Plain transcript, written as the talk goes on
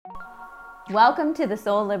Welcome to the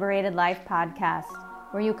Soul Liberated Life podcast,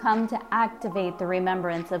 where you come to activate the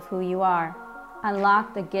remembrance of who you are,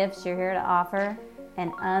 unlock the gifts you're here to offer,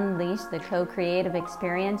 and unleash the co-creative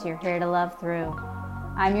experience you're here to love through.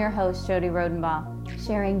 I'm your host, Jody Rodenbaugh,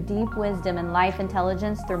 sharing deep wisdom and life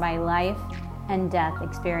intelligence through my life and death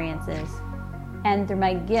experiences, and through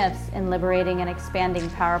my gifts in liberating and expanding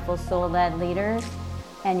powerful soul-led leaders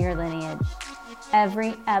and your lineage.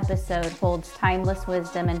 Every episode holds timeless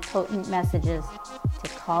wisdom and potent messages to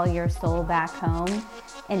call your soul back home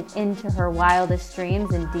and into her wildest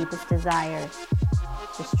dreams and deepest desires.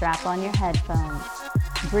 So strap on your headphones,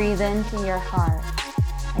 breathe into your heart,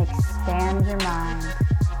 expand your mind.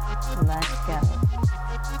 Let's go.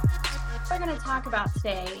 We're going to talk about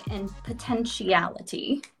today in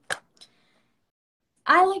potentiality.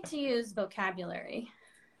 I like to use vocabulary.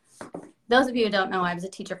 Those of you who don't know, I was a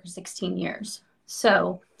teacher for 16 years.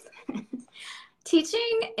 So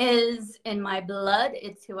teaching is in my blood.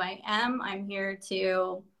 It's who I am. I'm here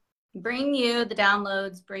to bring you the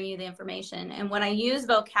downloads, bring you the information. And when I use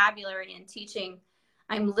vocabulary in teaching,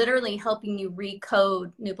 I'm literally helping you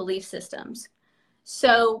recode new belief systems.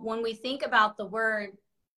 So when we think about the word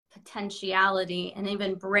potentiality and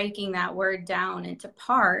even breaking that word down into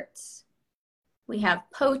parts, we have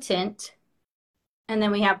potent and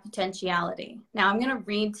then we have potentiality. Now I'm going to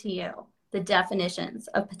read to you the definitions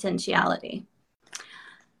of potentiality.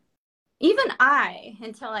 Even I,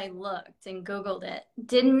 until I looked and Googled it,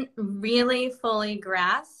 didn't really fully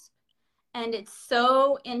grasp. And it's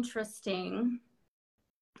so interesting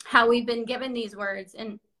how we've been given these words.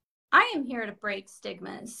 And I am here to break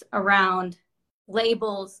stigmas around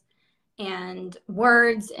labels and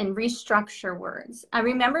words and restructure words. I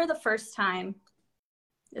remember the first time,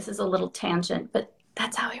 this is a little tangent, but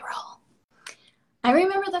that's how we roll. I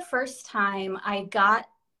remember the first time I got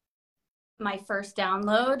my first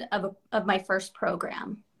download of my first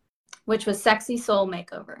program, which was Sexy Soul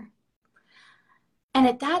Makeover. And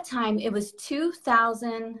at that time, it was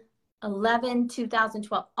 2011,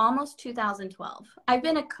 2012, almost 2012. I've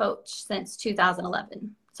been a coach since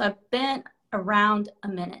 2011. So I've been around a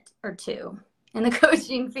minute or two in the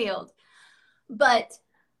coaching field. But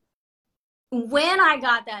when I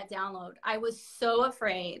got that download, I was so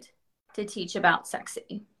afraid to teach about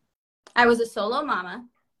sexy. I was a solo mama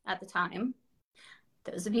at the time.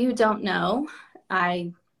 Those of you who don't know,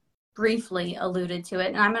 I briefly alluded to it,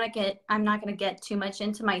 and I'm not going to get too much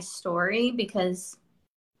into my story because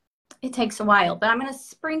it takes a while, but I'm going to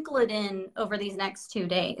sprinkle it in over these next 2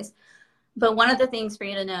 days. But one of the things for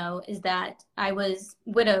you to know is that I was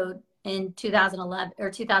widowed in 2011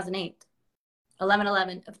 or 2008.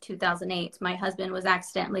 11/11 of 2008, my husband was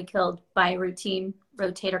accidentally killed by routine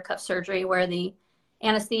rotator cuff surgery where the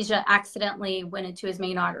anesthesia accidentally went into his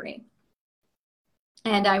main artery.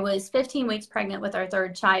 And I was 15 weeks pregnant with our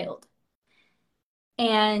third child.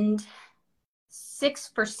 And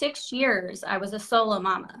for 6 years, I was a solo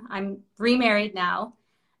mama. I'm remarried now.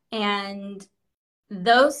 And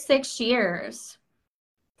those 6 years,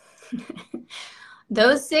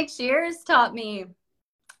 taught me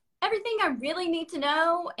everything I really need to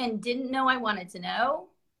know and didn't know I wanted to know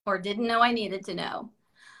or didn't know I needed to know.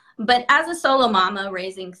 But as a solo mama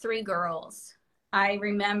raising 3 girls, I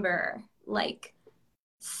remember like,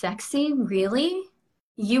 sexy? Really?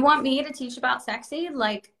 You want me to teach about sexy?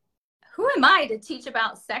 Like, who am I to teach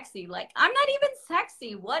about sexy? Like, I'm not even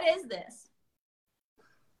sexy. What is this?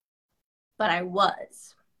 But I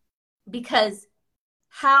was. Because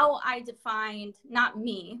how I defined, not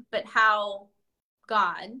me, but how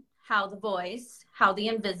God, how the voice, how the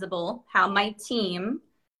invisible, how my team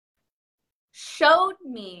showed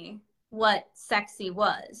me what sexy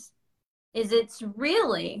was, is it's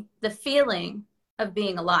really the feeling of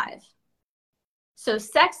being alive. So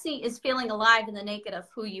sexy is feeling alive in the naked of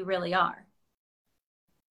who you really are.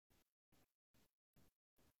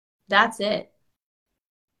 That's it.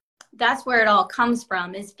 That's where it all comes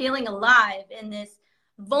from, is feeling alive in this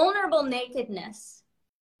vulnerable nakedness.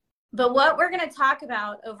 But what we're going to talk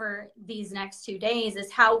about over these next 2 days is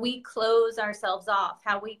how we close ourselves off,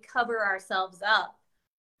 how we cover ourselves up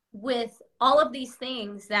with all of these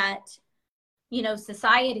things that,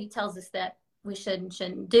 society tells us that we should and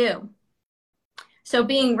shouldn't do. So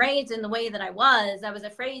being raised in the way that I was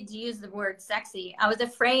afraid to use the word sexy. I was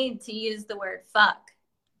afraid to use the word fuck.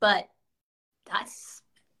 But that's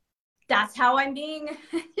how I'm being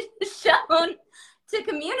shown to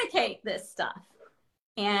communicate this stuff.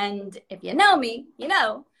 And if you know me,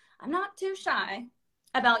 I'm not too shy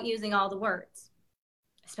about using all the words,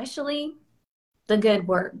 especially the good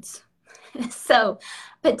words. So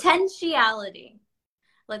potentiality.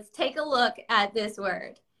 Let's take a look at this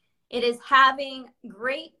word. It is having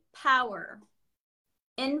great power,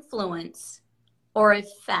 influence, or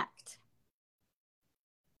effect.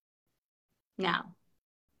 Now,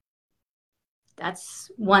 that's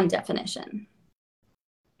one definition.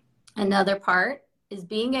 Another part is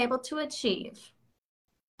being able to achieve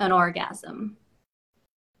an orgasm.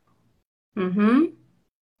 Being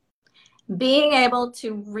able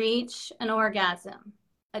to reach an orgasm,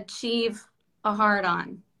 achieve a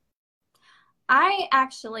hard-on. I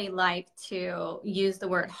actually like to use the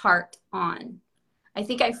word heart-on. I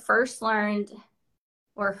think I first learned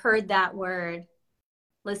or heard that word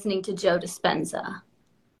listening to Joe Dispenza,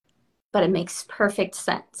 but it makes perfect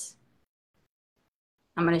sense.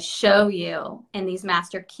 I'm going to show you in these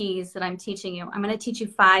master keys that I'm teaching you. I'm going to teach you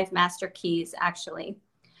 5 master keys, actually.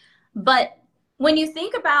 But when you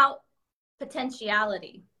think about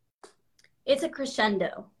potentiality, it's a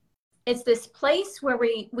crescendo. It's this place where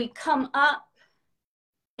we come up.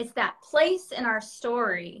 It's that place in our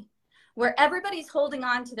story where everybody's holding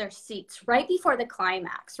on to their seats right before the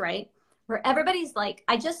climax, right? Where everybody's like,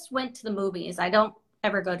 I just went to the movies. I don't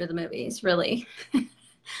ever go to the movies, really.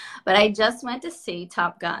 But I just went to see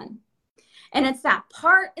Top Gun. And it's that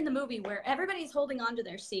part in the movie where everybody's holding on to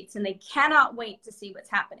their seats and they cannot wait to see what's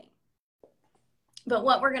happening. But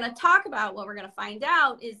what we're going to talk about, what we're going to find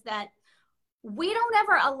out is that we don't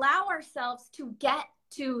ever allow ourselves to get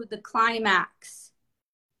to the climax.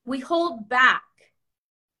 We hold back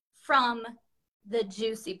from the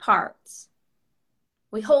juicy parts.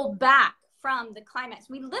 We hold back from the climax.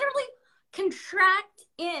 We literally contract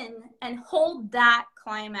in and hold that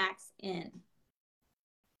climax in.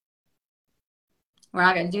 We're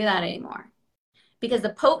not going to do that anymore because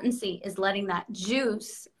the potency is letting that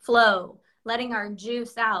juice flow, letting our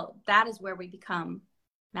juice out. That is where we become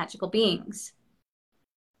magical beings.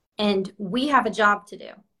 And we have a job to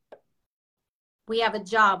do. We have a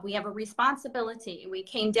job. We have a responsibility. We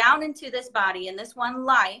came down into this body in this one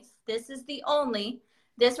life. This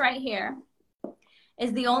right here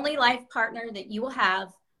is the only life partner that you will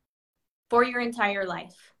have for your entire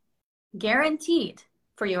life. Guaranteed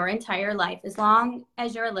for your entire life, as long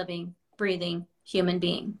as you're a living, breathing human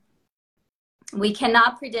being. We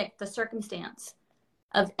cannot predict the circumstance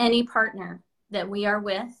of any partner that we are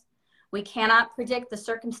with. We cannot predict the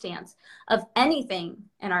circumstance of anything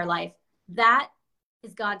in our life. That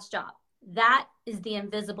is God's job. That is the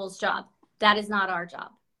invisible's job. That is not our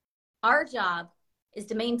job. Our job is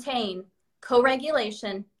to maintain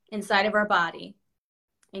co-regulation inside of our body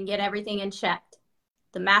and get everything in check.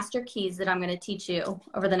 The master keys that I'm going to teach you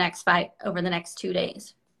over the next 2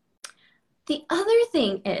 days. The other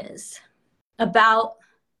thing is about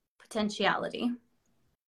potentiality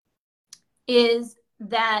is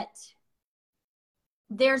that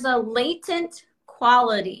there's a latent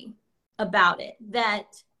quality about it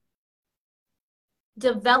that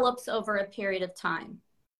develops over a period of time.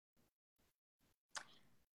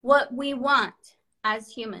 What we want as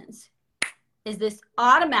humans is this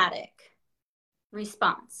automatic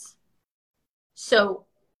response. So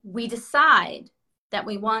we decide that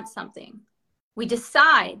we want something. We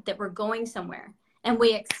decide that we're going somewhere and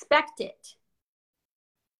we expect it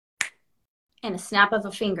in a snap of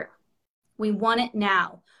a finger. We want it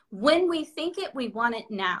now. When we think it, we want it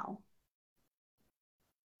now.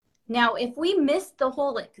 Now, if we miss the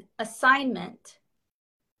whole assignment,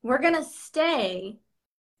 we're going to stay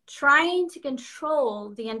trying to control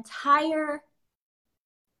the entire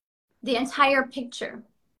picture.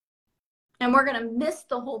 And we're going to miss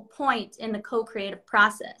the whole point in the co-creative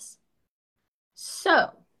process.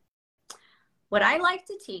 So, what I like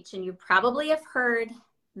to teach, and you probably have heard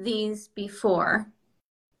these before,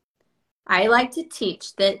 I like to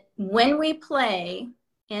teach that when we play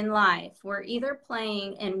in life, we're either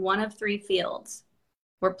playing in one of 3 fields.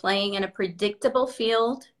 We're playing in a predictable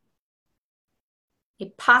field, a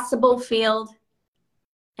possible field,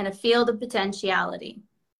 and a field of potentiality.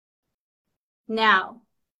 Now,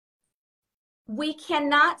 we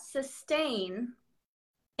cannot sustain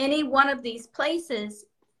any one of these places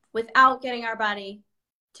without getting our body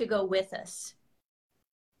to go with us.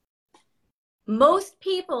 Most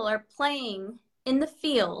people are playing in the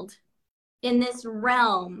field in this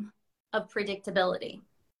realm of predictability.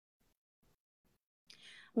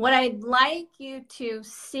 What I'd like you to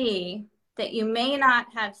see that you may not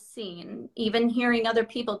have seen, even hearing other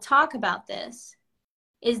people talk about this,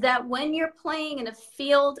 is that when you're playing in a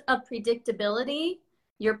field of predictability,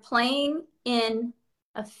 you're playing in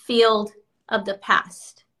a field of the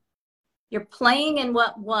past. You're playing in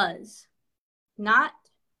what was, not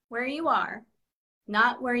where you are,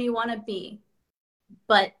 not where you want to be,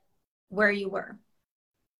 but where you were.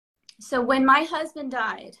 So when my husband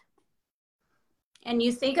died, and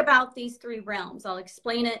you think about these three realms, I'll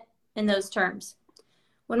explain it in those terms.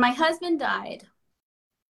 When my husband died,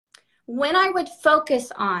 when I would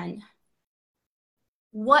focus on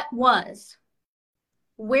what was,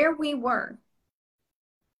 where we were,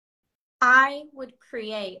 I would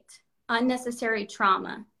create unnecessary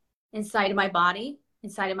trauma inside of my body,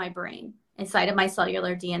 inside of my brain, inside of my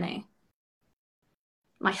cellular DNA.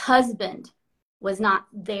 My husband was not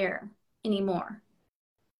there anymore.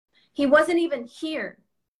 He wasn't even here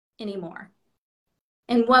anymore.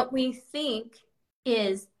 And what we think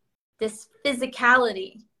is this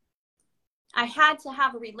physicality. I had to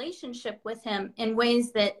have a relationship with him in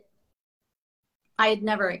ways that I had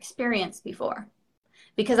never experienced before,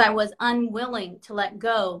 because I was unwilling to let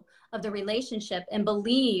go of the relationship and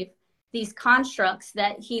believe these constructs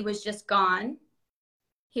that he was just gone.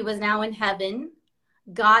 He was now in heaven.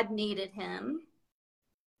 God needed him.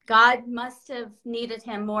 God must have needed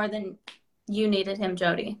him more than you needed him,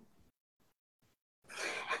 Jody.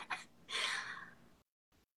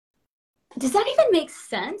 Does that even make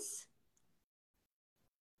sense?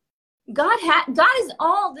 God is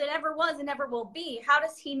all that ever was and ever will be. How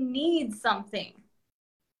does he need something?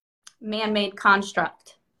 Man-made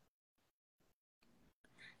construct.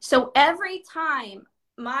 So every time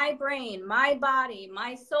my brain, my body,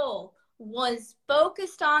 my soul was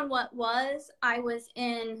focused on what was, I was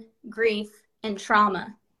in grief and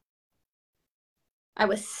trauma. I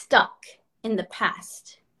was stuck in the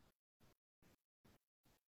past.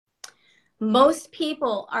 Most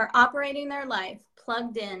people are operating their life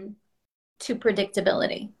plugged in to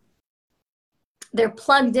predictability. They're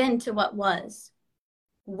plugged into what was,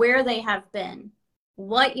 where they have been,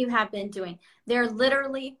 what you have been doing. They're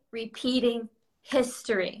literally repeating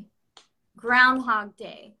history, Groundhog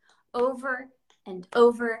Day, over and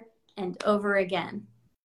over and over again.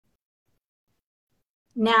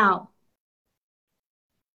 Now,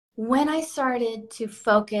 when I started to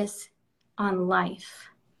focus on life,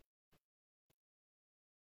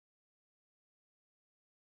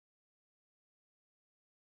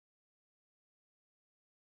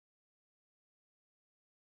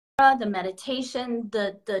 the meditation,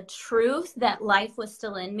 the truth that life was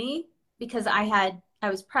still in me, because I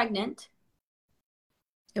was pregnant.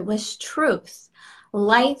 It was truth.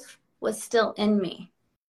 Life was still in me.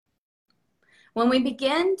 When we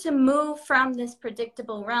begin to move from this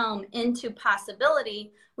predictable realm into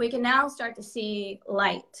possibility, we can now start to see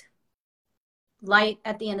light. Light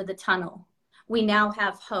at the end of the tunnel. We now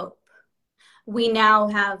have hope. We now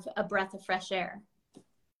have a breath of fresh air.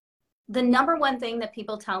 The number one thing that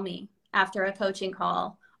people tell me after a coaching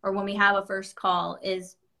call or when we have a first call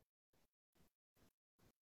is,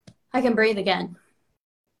 I can breathe again.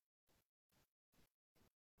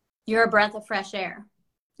 You're a breath of fresh air.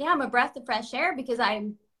 Yeah, I'm a breath of fresh air because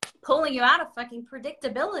I'm pulling you out of fucking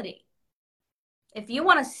predictability. If you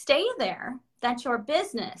want to stay there, that's your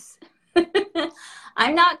business.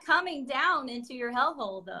 I'm not coming down into your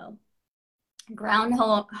hellhole though.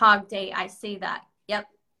 Groundhog Day, I see that. Yep.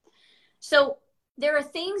 So there are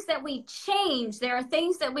things that we change. There are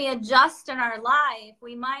things that we adjust in our life.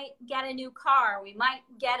 We might get a new car. We might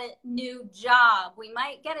get a new job. We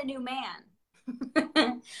might get a new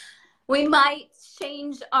man. We might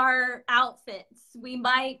change our outfits. We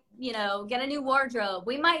might, get a new wardrobe.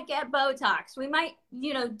 We might get Botox. We might,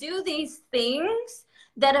 do these things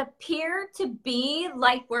that appear to be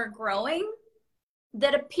like we're growing,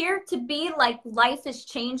 that appear to be like life is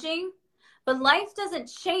changing. But life doesn't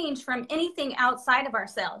change from anything outside of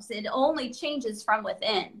ourselves. It only changes from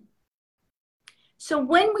within. So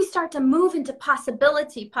when we start to move into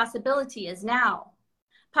possibility, possibility is now.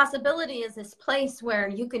 Possibility is this place where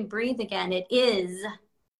you can breathe again. It is.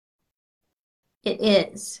 It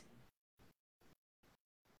is.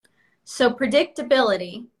 So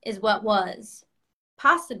predictability is what was.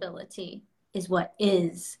 Possibility is what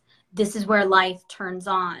is. This is where life turns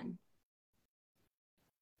on.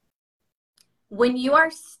 When you are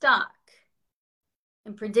stuck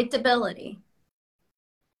in predictability,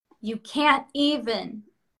 you can't even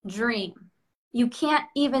dream. You can't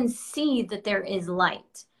even see that there is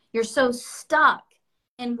light. You're so stuck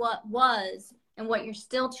in what was and what you're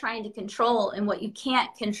still trying to control and what you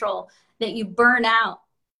can't control that you burn out.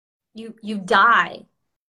 You die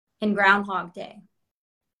in Groundhog Day.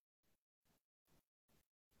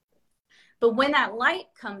 But when that light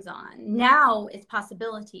comes on, now is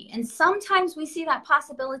possibility. And sometimes we see that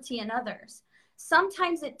possibility in others.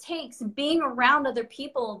 Sometimes it takes being around other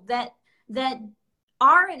people that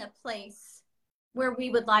are in a place where we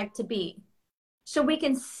would like to be, so we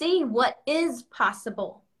can see what is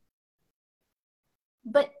possible.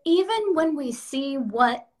 But even when we see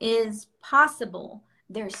what is possible,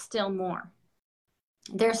 there's still more.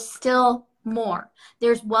 There's still more.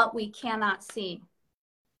 There's what we cannot see.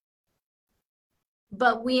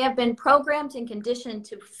 But we have been programmed and conditioned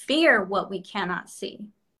to fear what we cannot see.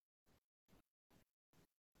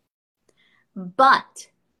 But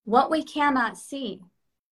what we cannot see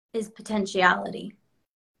is potentiality.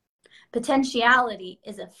 Potentiality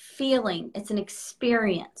is a feeling, it's an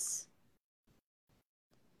experience.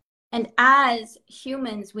 And as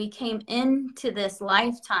humans, we came into this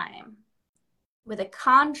lifetime with a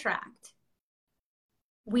contract.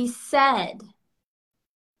 We said,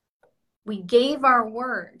 we gave our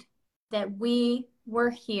word that we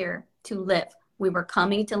were here to live. We were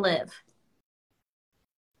coming to live.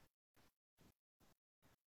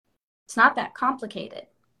 It's not that complicated.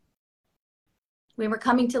 We were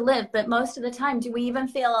coming to live, but most of the time, do we even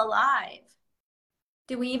feel alive?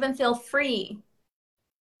 Do we even feel free?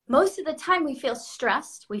 Most of the time we feel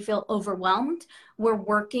stressed, we feel overwhelmed, we're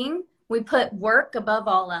working, we put work above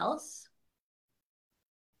all else.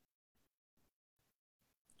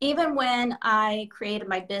 Even when I created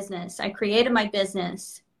my business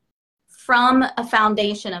from a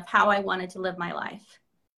foundation of how I wanted to live my life.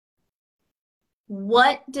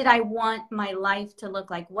 What did I want my life to look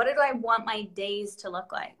like? What did I want my days to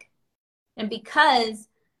look like? And because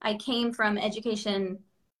I came from education,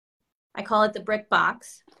 I call it the brick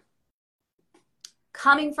box.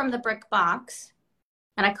 Coming from the brick box,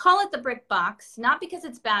 and I call it the brick box, not because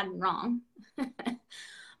it's bad and wrong,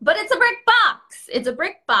 but it's a brick box. It's a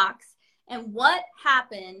brick box. And what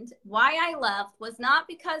happened, why I left, was not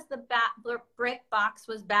because the brick box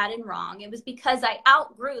was bad and wrong. It was because I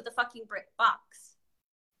outgrew the fucking brick box.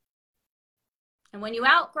 And when you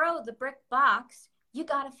outgrow the brick box, you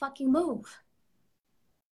gotta fucking move.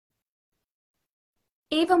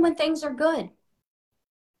 Even when things are good.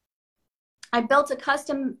 I built a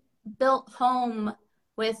custom-built home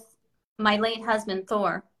with my late husband,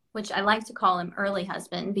 Thor, which I like to call him early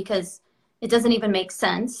husband because it doesn't even make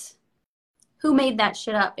sense. Who made that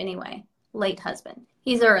shit up anyway? Late husband.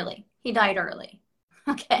 He's early. He died early.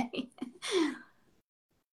 Okay.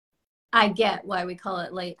 I get why we call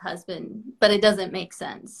it late husband, but it doesn't make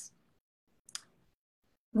sense.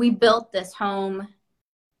 We built this home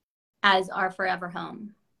as our forever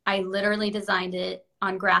home. I literally designed it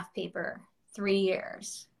on graph paper. 3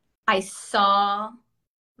 years. I saw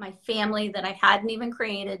my family that I hadn't even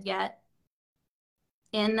created yet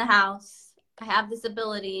in the house. I have this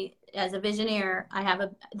ability as a visioneer. I have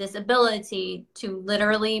this ability to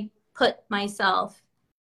literally put myself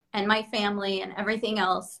and my family and everything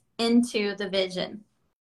else into the vision.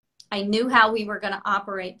 I knew how we were going to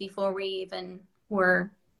operate before we even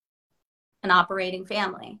were an operating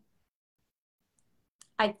family.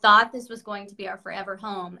 I thought this was going to be our forever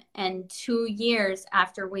home. And 2 years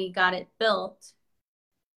after we got it built,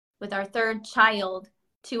 with our third child,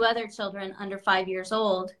 2 other children under 5 years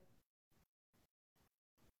old,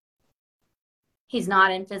 he's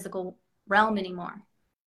not in physical realm anymore.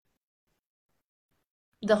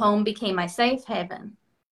 The home became my safe haven.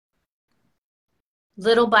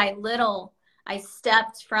 Little by little, I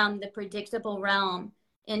stepped from the predictable realm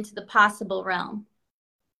into the possible realm.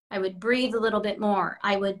 I would breathe a little bit more.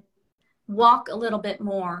 I would walk a little bit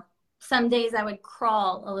more. Some days I would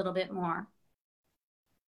crawl a little bit more.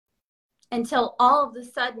 Until all of a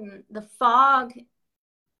sudden the fog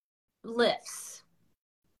lifts.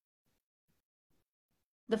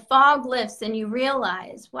 The fog lifts and you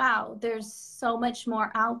realize, wow, there's so much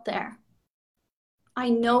more out there. I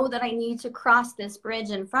know that I need to cross this bridge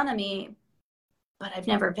in front of me, but I've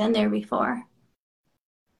never been there before.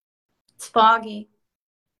 It's foggy.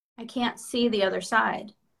 I can't see the other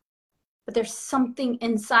side, but there's something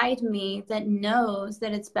inside me that knows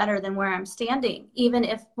that it's better than where I'm standing, even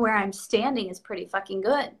if where I'm standing is pretty fucking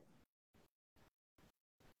good.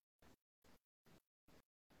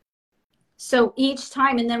 So each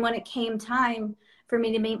time, and then when it came time for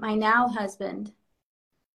me to meet my now husband,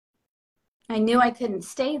 I knew I couldn't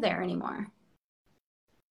stay there anymore.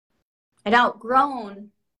 I'd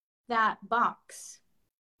outgrown that box.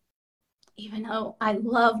 Even though I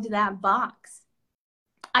loved that box.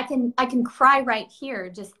 I can cry right here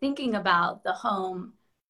just thinking about the home.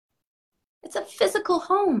 It's a physical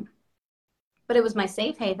home, but it was my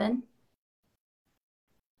safe haven.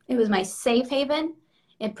 It was my safe haven.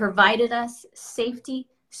 It provided us safety,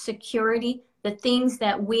 security, the things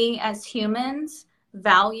that we as humans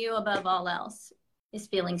value above all else is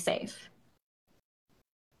feeling safe.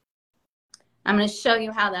 I'm going to show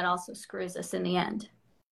you how that also screws us in the end.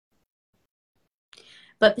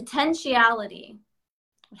 But potentiality,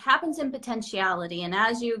 What happens in potentiality, and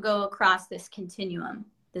as you go across this continuum,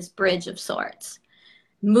 this bridge of sorts,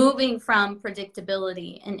 moving from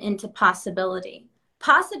predictability and into possibility.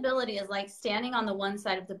 Possibility is like standing on the one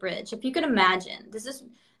side of the bridge. If you can imagine,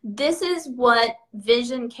 this is what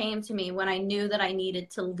vision came to me when I knew that I needed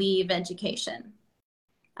to leave education.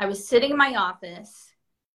 I was sitting in my office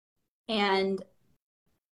and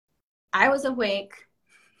I was awake,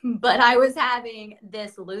 but I was having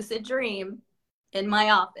this lucid dream in my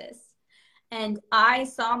office. And I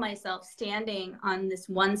saw myself standing on this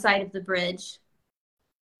one side of the bridge.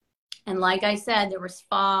 And like I said, there was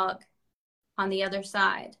fog on the other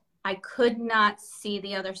side. I could not see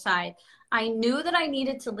the other side. I knew that I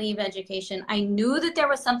needed to leave education. I knew that there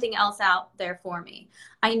was something else out there for me.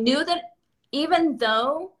 I knew that even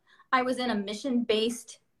though I was in a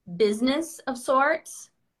mission-based business of sorts,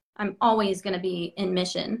 I'm always going to be in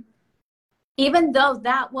mission. Even though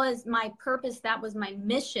that was my purpose, that was my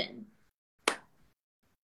mission,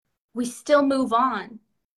 we still move on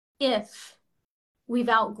if we've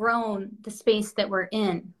outgrown the space that we're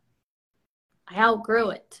in. I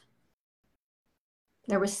outgrew it.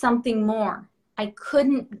 There was something more. I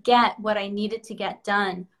couldn't get what I needed to get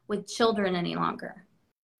done with children any longer.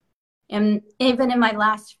 And even in my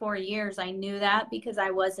last 4 years, I knew that because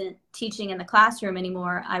I wasn't teaching in the classroom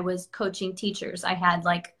anymore. I was coaching teachers. I had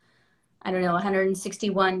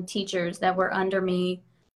 161 teachers that were under me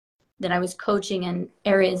that I was coaching in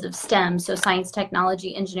areas of STEM, so science,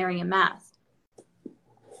 technology, engineering, and math.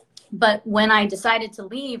 But when I decided to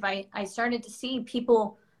leave, I started to see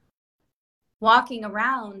people walking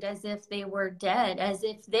around as if they were dead, as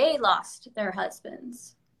if they lost their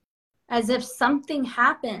husbands, as if something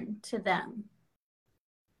happened to them,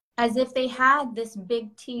 as if they had this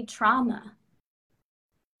big T trauma.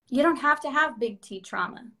 You don't have to have big T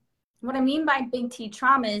trauma. What I mean by big T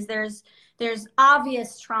trauma is there's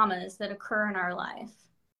obvious traumas that occur in our life.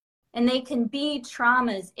 And they can be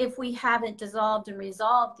traumas if we haven't dissolved and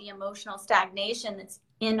resolved the emotional stagnation that's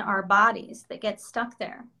in our bodies that gets stuck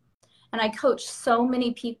there. And I coach so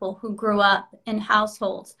many people who grew up in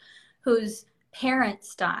households whose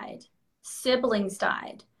parents died, siblings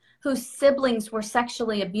died, whose siblings were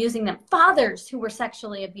sexually abusing them, fathers who were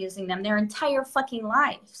sexually abusing them their entire fucking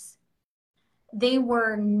lives. They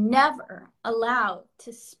were never allowed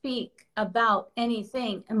to speak about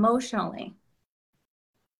anything emotionally.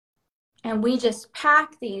 And we just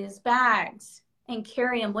pack these bags and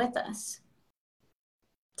carry them with us.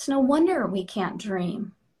 It's no wonder we can't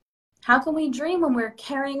dream. How can we dream when we're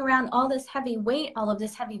carrying around all this heavy weight, all of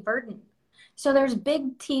this heavy burden? So there's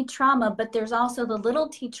big T trauma, but there's also the little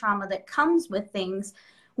T trauma that comes with things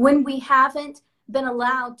when we haven't been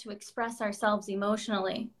allowed to express ourselves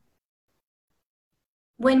emotionally.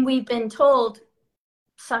 When we've been told,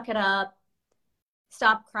 suck it up,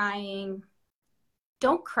 stop crying,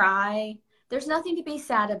 don't cry, there's nothing to be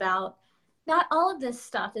sad about. Not all of this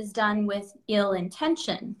stuff is done with ill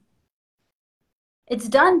intention. It's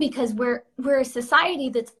done because we're a society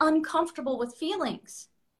that's uncomfortable with feelings.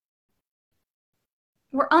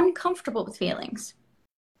 We're uncomfortable with feelings.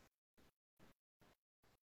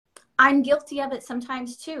 I'm guilty of it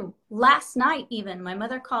sometimes too. Last night even, my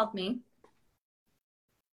mother called me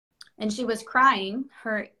and she was crying.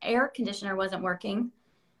 Her air conditioner wasn't working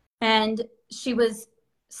and she was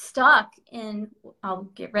stuck in, I'll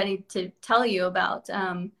get ready to tell you about,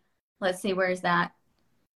 let's see, where is that?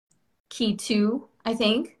 Key 2, I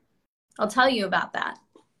think. I'll tell you about that.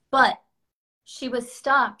 But she was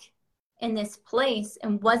stuck in this place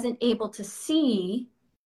and wasn't able to see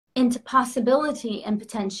into possibility and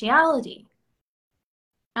potentiality.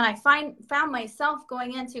 And I found myself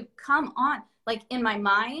going into, come on, like in my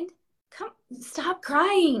mind, stop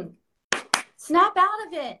crying, snap out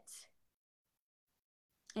of it.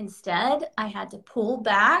 Instead, I had to pull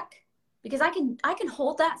back because I can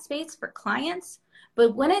hold that space for clients.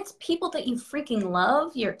 But when it's people that you freaking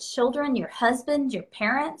love, your children, your husband, your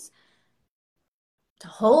parents, to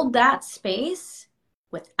hold that space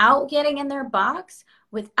without getting in their box,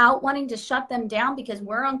 without wanting to shut them down because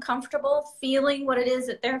we're uncomfortable feeling what it is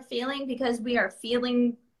that they're feeling because we are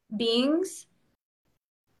feeling beings,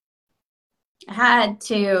 I had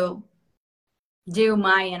to do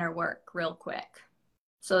my inner work real quick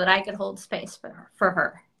so that I could hold space for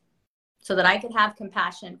her, so that I could have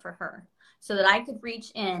compassion for her, so that I could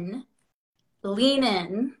reach in, lean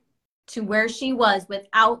in to where she was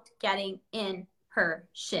without getting in her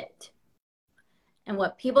shit. And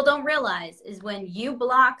what people don't realize is when you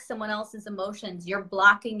block someone else's emotions, you're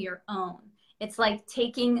blocking your own. It's like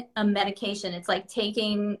taking a medication. It's like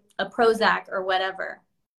taking a Prozac or whatever.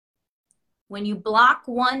 When you block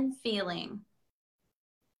one feeling,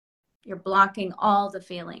 You're blocking all the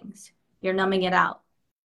feelings. You're numbing it out.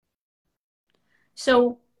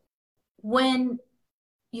 So when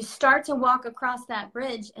you start to walk across that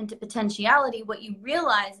bridge into potentiality, what you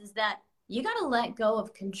realize is that you got to let go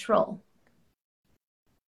of control.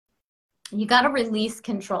 You got to release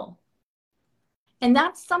control. And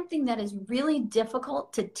that's something that is really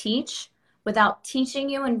difficult to teach without teaching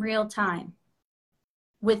you in real time,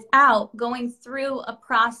 without going through a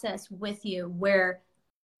process with you where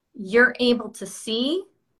you're able to see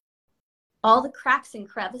all the cracks and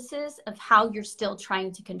crevices of how you're still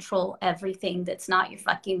trying to control everything that's not your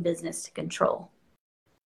fucking business to control.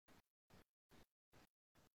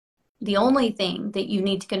 The only thing that you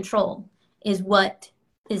need to control is what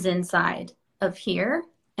is inside of here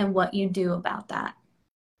and what you do about that.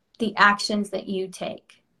 The actions that you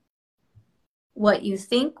take. What you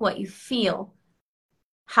think, what you feel,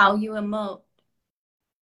 how you emote,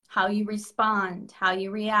 how you respond, how you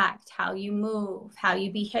react, how you move, how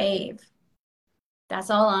you behave. That's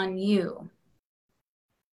all on you.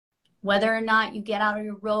 Whether or not you get out of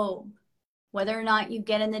your robe, whether or not you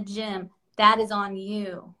get in the gym, that is on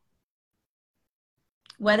you.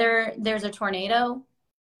 Whether there's a tornado,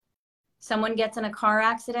 someone gets in a car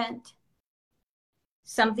accident,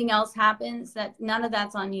 something else happens, that none of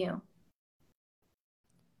that's on you.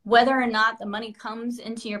 Whether or not the money comes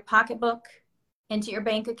into your pocketbook, into your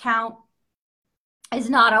bank account, is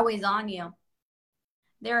not always on you.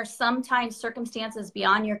 There are sometimes circumstances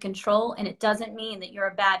beyond your control, and it doesn't mean that you're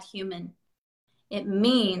a bad human. It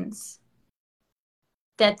means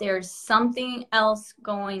that there's something else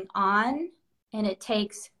going on, and it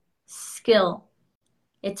takes skill.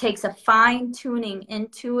 It takes a fine-tuning,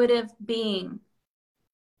 intuitive being.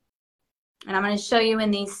 And I'm going to show you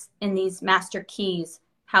in these master keys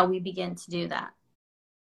how we begin to do that.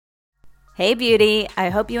 Hey beauty, I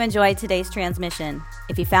hope you enjoyed today's transmission.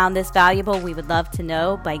 If you found this valuable, we would love to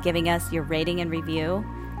know by giving us your rating and review,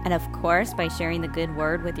 and of course by sharing the good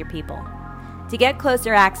word with your people. To get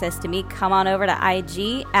closer access to me, come on over to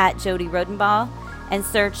IG at Jody Rodenbaugh and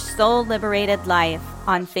search Soul Liberated Life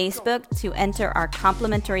on Facebook to enter our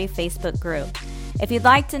complimentary Facebook group. If you'd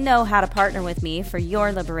like to know how to partner with me for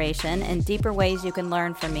your liberation and deeper ways you can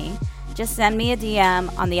learn from me, just send me a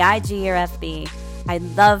DM on the IG or FB. I'd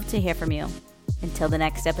love to hear from you. Until the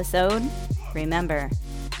next episode, remember,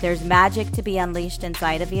 there's magic to be unleashed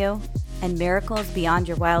inside of you and miracles beyond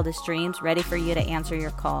your wildest dreams ready for you to answer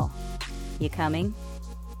your call. You coming?